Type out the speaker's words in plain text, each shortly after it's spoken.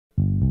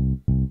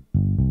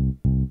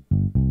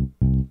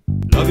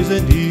is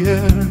in the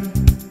air,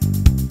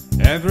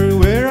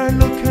 everywhere I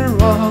look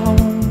around.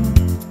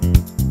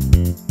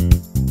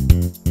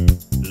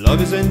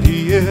 Love is in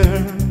the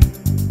air,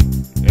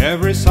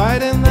 every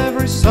sight and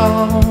every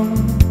sound.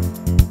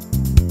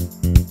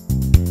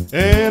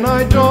 And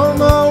I don't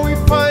know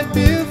if I'd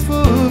be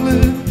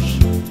foolish,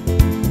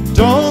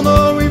 don't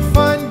know if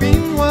I'd be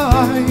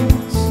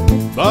wise,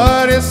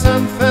 but it's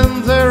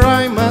something that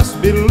I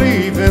must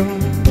believe in,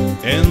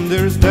 and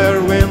there's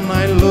there when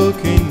I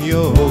look in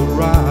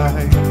your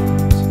eyes.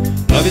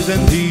 Love is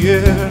in the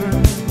air,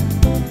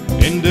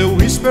 in the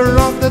whisper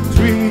of the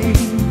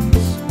trees.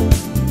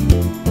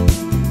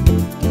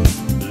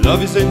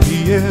 Love is in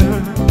the air,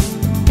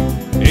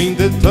 in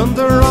the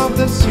thunder of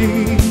the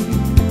sea.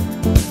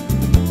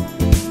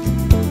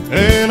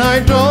 And I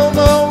don't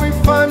know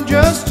if I'm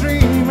just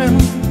dreaming,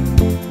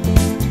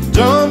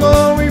 don't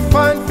know if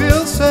I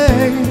feel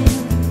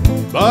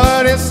safe,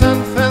 but it's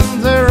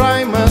something that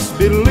I must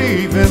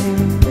believe in,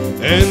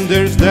 and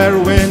there's there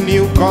when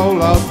you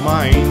call out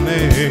my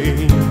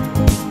name.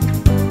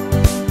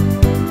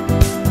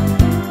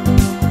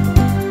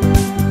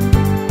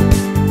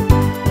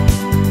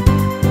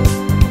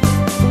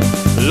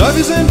 Love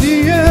is in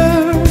the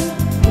air,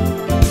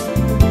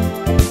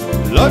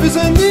 love is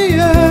in the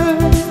air.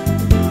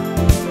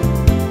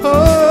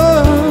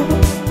 Oh,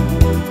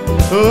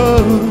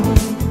 oh.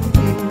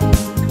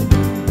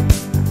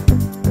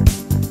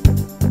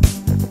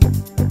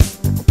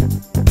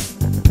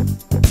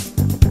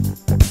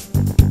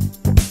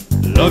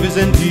 Love is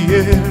in the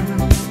air,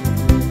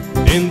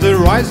 in the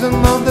rising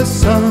of the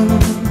sun.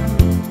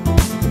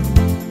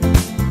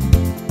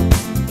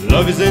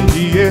 Love is in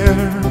the air,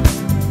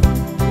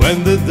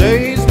 when the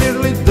day is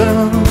nearly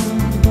done.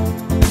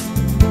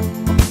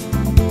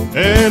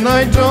 And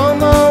I don't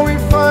know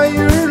if I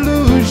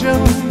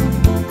illusion,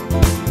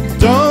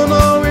 don't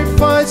know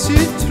if I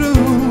see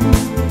through,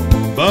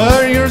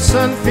 but you're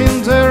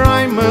something that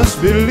I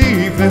must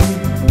believe in,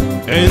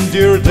 and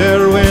you're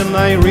there when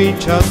I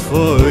reach out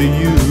for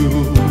you.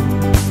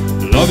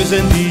 Love is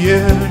in the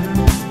air,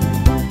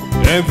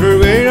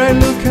 everywhere I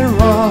look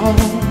around.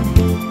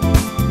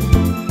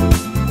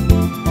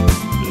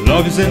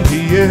 Love is in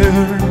the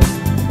air,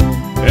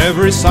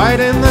 every sight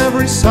and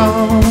every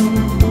sound.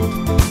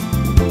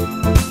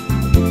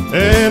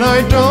 And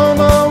I don't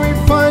know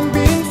if I'm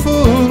being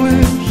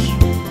foolish,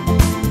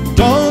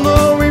 don't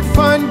know if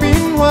I'm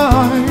being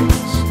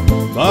wise,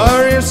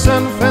 but it's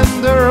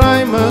something that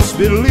I must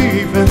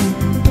believe in,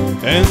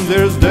 and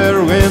there's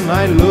there when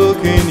I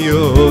look in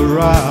your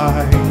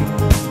eyes.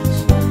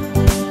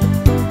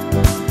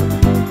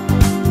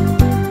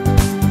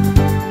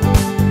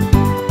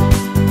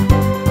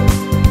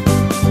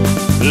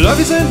 Love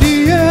is in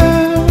the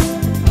air,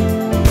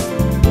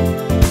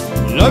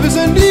 love is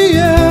in the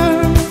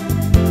air.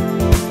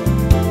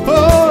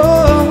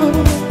 Oh,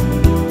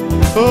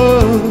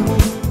 oh.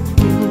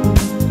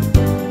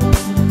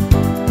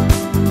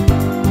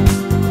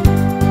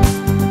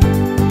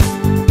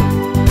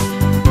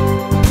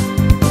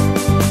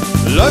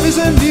 Love is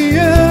in the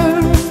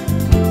air,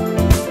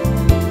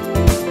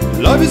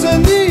 love is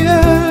in the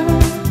air.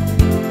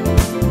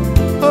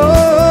 Oh,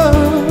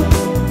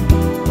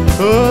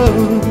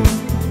 oh.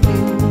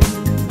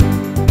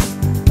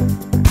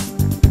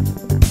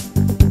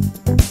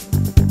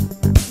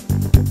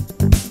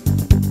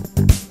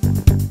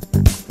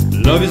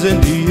 Love is in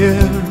the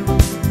air,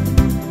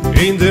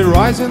 in the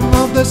rising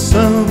of the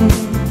sun.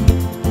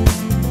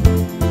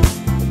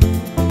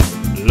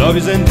 Love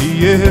is in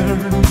the air,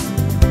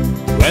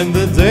 when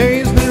the day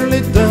is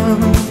nearly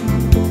done.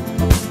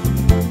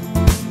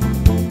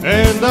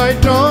 And I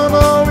don't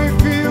know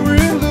if you're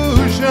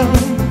illusion,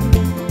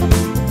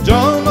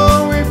 don't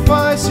know if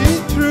I see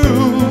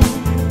through,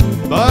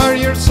 but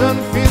you're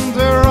something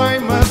that I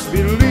must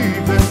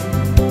believe in,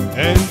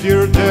 and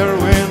you're there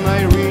when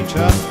I reach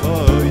out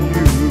for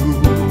you.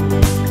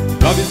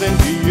 Love is in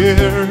the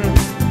air,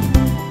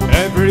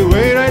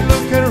 everywhere I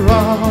look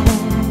around.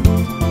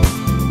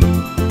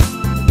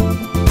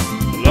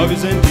 Love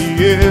is in the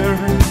air,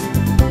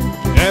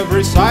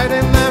 every sight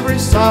and every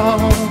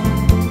sound.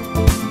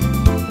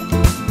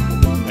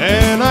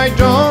 And I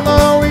don't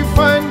know if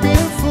I'm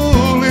being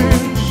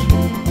foolish,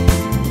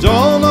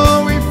 don't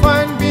know if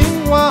I'm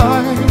being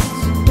wise,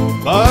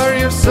 but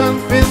you're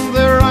something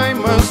that I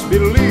must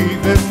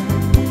believe in,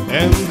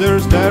 and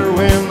there's there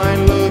when I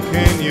look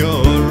in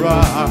your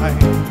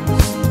eyes.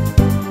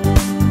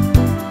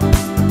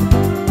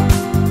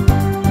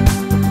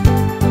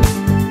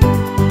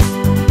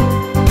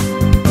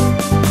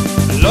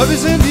 Love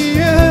is in the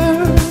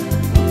air,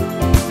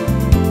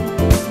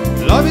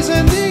 love is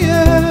in the air.